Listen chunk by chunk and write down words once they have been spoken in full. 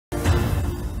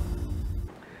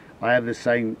I have this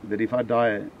saying that if I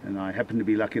die and I happen to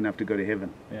be lucky enough to go to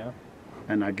heaven,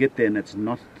 and I get there and it's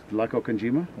not like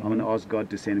Okonjima, I'm going to ask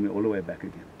God to send me all the way back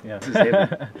again. Yeah. This is heaven.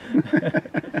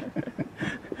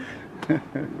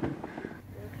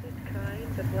 Keep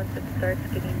kind, but once it starts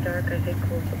getting dark, I hit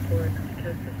cold support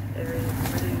because this area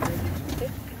is really, really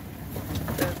thick. So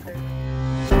if there's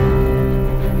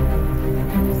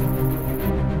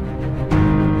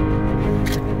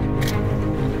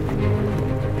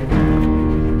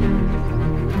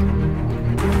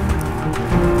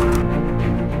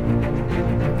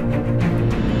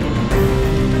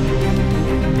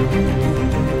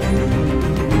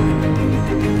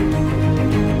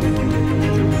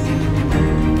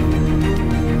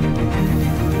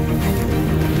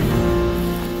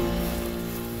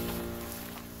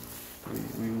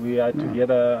we are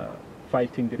together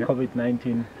fighting the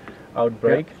COVID-19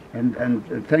 outbreak. And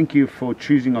thank you for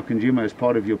choosing Okonjima as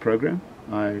part of your program.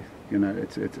 You know,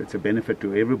 it's a benefit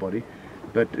to everybody,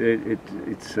 but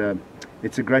it's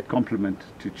a great compliment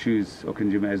to choose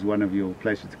Okonjima as one of your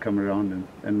places to come around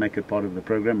and make it part of the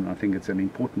program. And I think it's a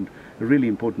really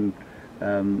important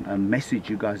message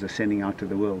you guys are sending out to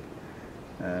the world.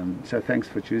 So thanks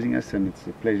for choosing us, and it's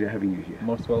a pleasure having you here.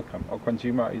 Most welcome.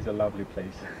 Okonjima is a lovely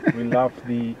place. We love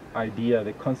the idea,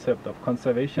 the concept of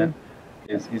conservation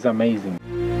is amazing.